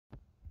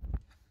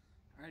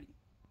Alrighty,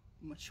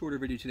 much shorter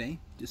video today.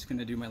 Just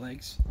gonna do my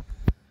legs,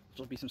 which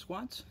will be some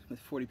squats with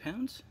 40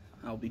 pounds.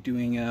 I'll be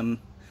doing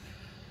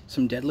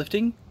some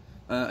deadlifting.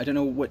 I don't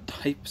know what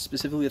type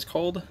specifically it's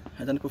called.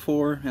 I've done it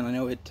before, and I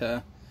know it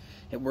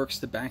works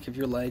the back of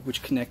your leg,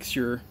 which connects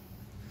the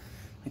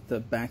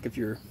back of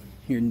your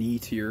knee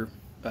to your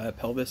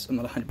pelvis. I'm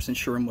not 100%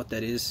 sure on what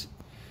that is.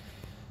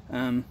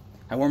 I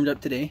warmed up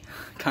today,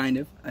 kind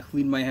of. I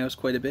cleaned my house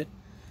quite a bit.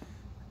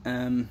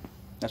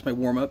 That's my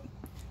warm up.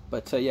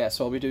 But yeah,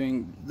 so I'll be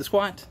doing the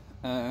squat,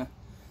 the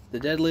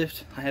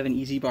deadlift. I have an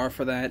easy bar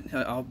for that.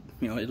 It'll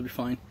be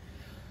fine.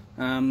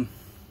 Then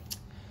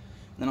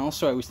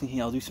also I was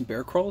thinking I'll do some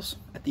bear crawls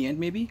at the end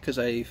maybe, because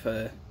I've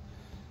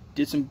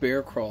did some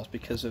bear crawls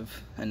because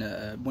of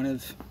one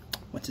of,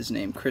 what's his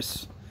name,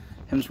 Chris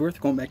Hemsworth,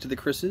 going back to the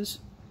Chris's,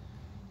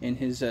 in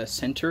his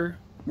center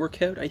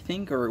workout, I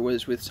think, or it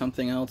was with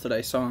something else that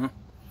I saw.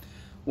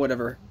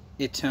 Whatever.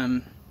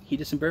 He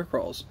did some bear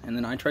crawls, and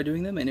then I tried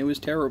doing them, and it was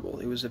terrible.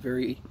 It was a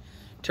very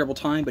terrible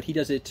time, but he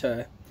does it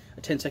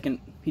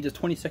he does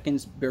 20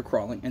 seconds bear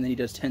crawling, and then he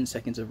does 10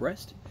 seconds of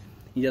rest.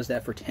 He does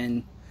that for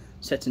 10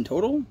 sets in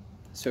total,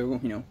 so,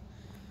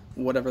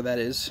 whatever that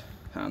is.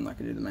 I'm not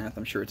going to do the math.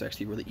 I'm sure it's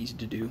actually really easy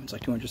to do. It's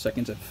like 200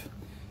 seconds of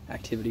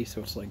activity,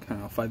 so it's like, I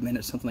don't know, 5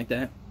 minutes, something like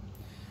that.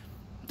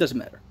 Doesn't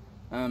matter.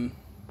 I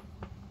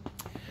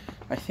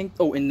think,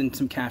 oh, and then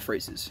some calf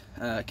raises.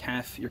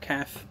 Your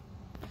calf.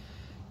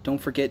 Don't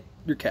forget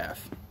your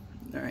calf.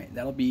 Alright,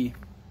 that'll be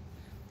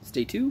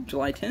day 2,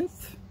 July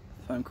 10th,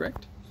 if I'm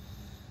correct.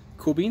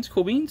 Cool beans,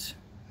 cool beans.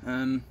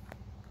 I'm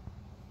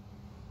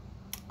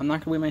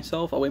not gonna weigh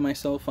myself. I'll weigh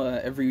myself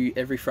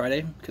every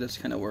Friday, because that's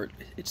kind of where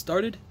it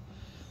started.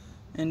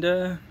 And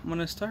I'm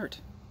gonna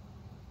start.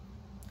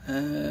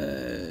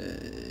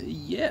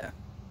 Yeah.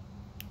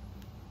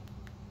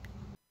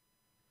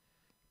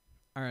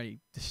 Alrighty,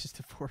 this is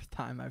the 4th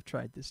time I've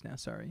tried this now,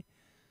 sorry.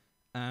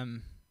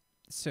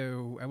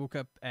 So I woke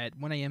up at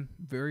 1 a.m.,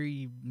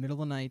 very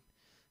middle of the night.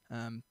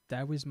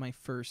 That was my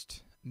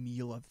first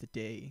meal of the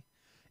day.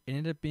 It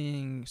ended up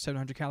being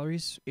 700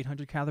 calories,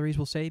 800 calories,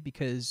 we'll say,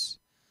 because,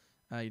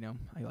 I'm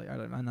not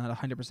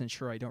 100%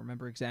 sure. I don't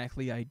remember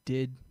exactly. I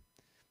did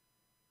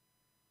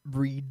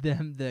read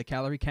the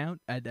calorie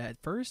count at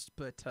first,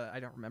 but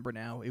I don't remember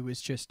now. It was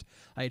just,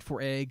 I had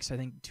 4 eggs. I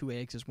think 2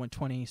 eggs is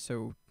 120,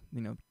 so,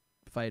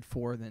 if I had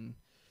 4, then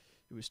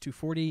it was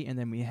 240, and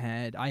then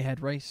I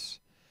had rice.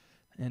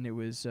 And it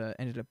was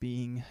ended up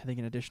being, I think,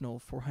 an additional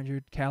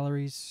 400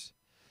 calories.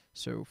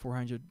 So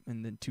 400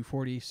 and then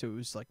 240. So it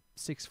was like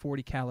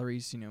 640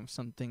 calories,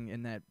 something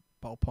in that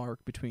ballpark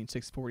between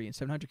 640 and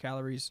 700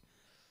 calories.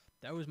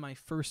 That was my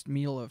first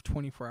meal of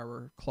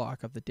 24-hour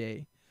clock of the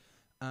day.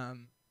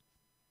 But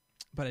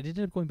I did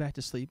end up going back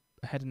to sleep.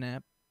 I had a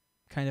nap,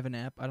 kind of a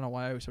nap. I don't know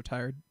why I was so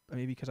tired.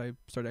 Maybe because I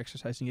started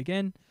exercising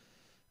again.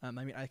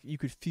 You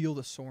could feel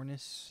the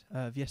soreness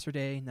of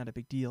yesterday. Not a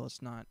big deal.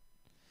 It's not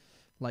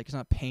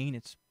pain,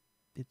 it's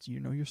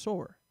you're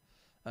sore.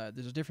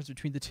 There's a difference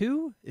between the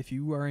two. If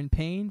you are in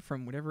pain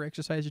from whatever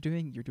exercise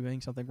you're doing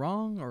something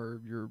wrong,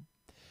 or you're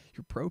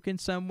broken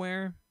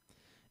somewhere.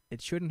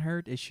 It shouldn't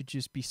hurt. It should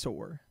just be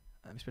sore.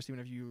 Especially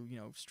whenever you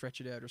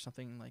stretch it out or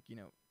something, like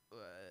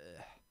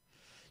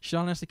should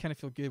honestly kind of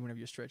feel good whenever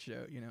you stretch it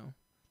out.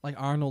 Like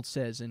Arnold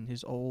says in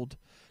his old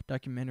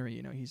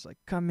documentary. He's like,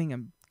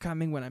 I'm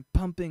coming when I'm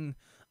pumping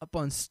up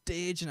on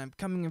stage, and I'm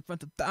coming in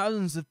front of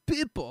thousands of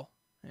people.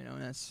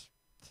 That's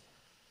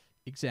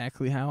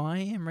exactly how I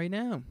am right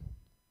now.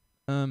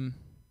 So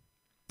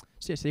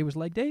yeah, today was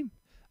leg day.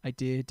 I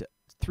did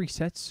 3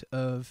 sets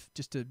of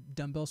just a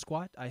dumbbell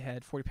squat. I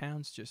had 40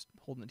 pounds, just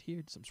holding it here,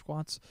 did some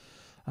squats.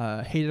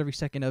 Hated every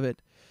second of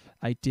it.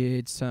 I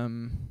did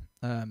some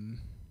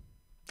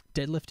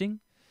deadlifting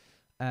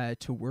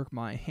to work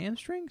my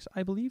hamstrings,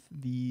 I believe.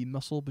 The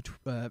muscle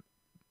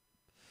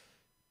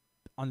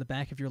on the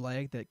back of your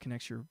leg that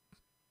connects your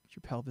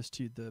pelvis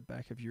to the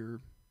back of your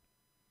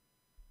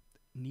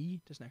knee.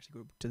 It doesn't actually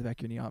go to the back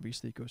of your knee,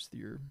 obviously. It goes through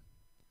your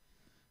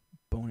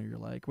bone of your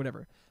leg,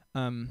 whatever.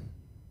 I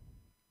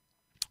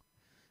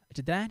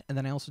did that, and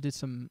then I also did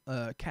some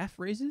calf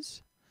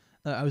raises.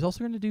 I was also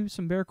going to do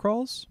some bear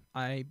crawls.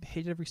 I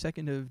hated every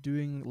second of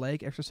doing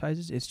leg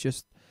exercises. It's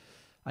just,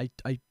 I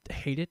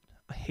hate it.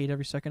 I hate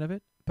every second of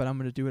it, but I'm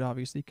going to do it,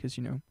 obviously, because,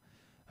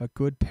 a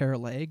good pair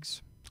of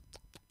legs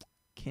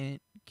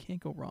can't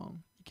go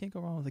wrong. You can't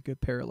go wrong with a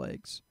good pair of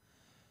legs.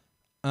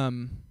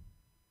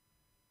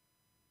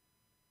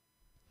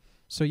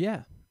 So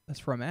yeah,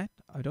 that's where I'm at.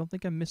 I don't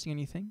think I'm missing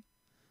anything.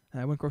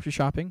 I went grocery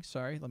shopping.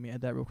 Sorry, let me add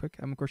that real quick.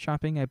 I went grocery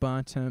shopping. I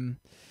bought,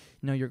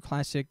 your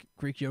classic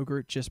Greek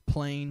yogurt, just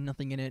plain,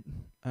 nothing in it.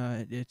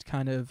 It's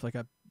kind of like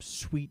a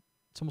sweet,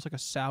 it's almost like a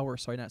sour,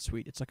 sorry, not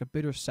sweet. It's like a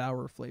bitter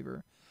sour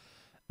flavor.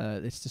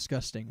 It's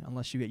disgusting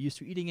unless you get used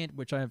to eating it,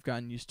 which I have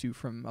gotten used to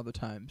from other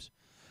times.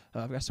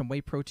 I've got some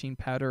whey protein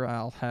powder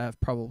I'll have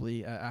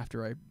probably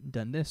after I've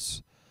done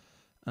this.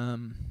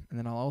 And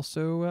then I'll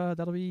also, I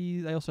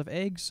also have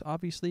eggs,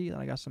 obviously, and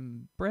I got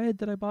some bread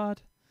that I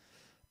bought,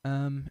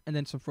 and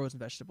then some frozen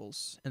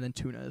vegetables, and then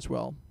tuna as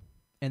well.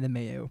 and the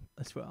mayo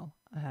as well.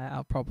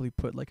 I'll probably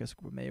put like a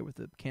scoop of mayo with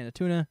a can of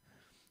tuna,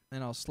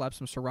 and I'll slap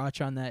some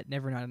sriracha on that.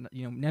 Never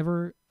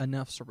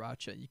enough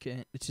sriracha. You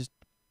can't. It's just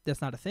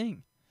that's not a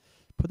thing.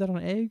 Put that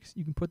on eggs.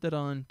 You can put that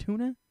on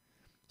tuna.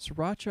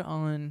 Sriracha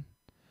on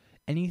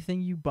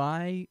anything you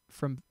buy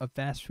from a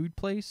fast food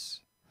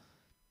place.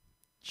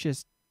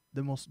 Just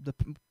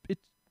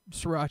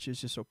sriracha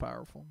is just so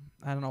powerful.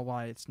 I don't know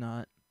why it's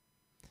not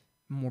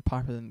more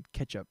popular than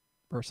ketchup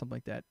or something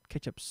like that.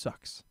 Ketchup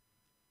sucks.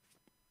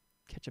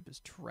 Ketchup is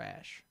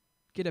trash.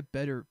 Get a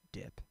better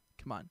dip.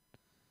 Come on.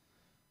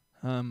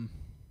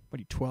 What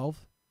are you,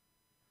 12?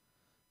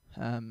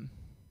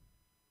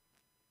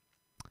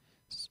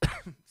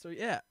 So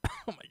yeah. Oh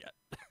my god.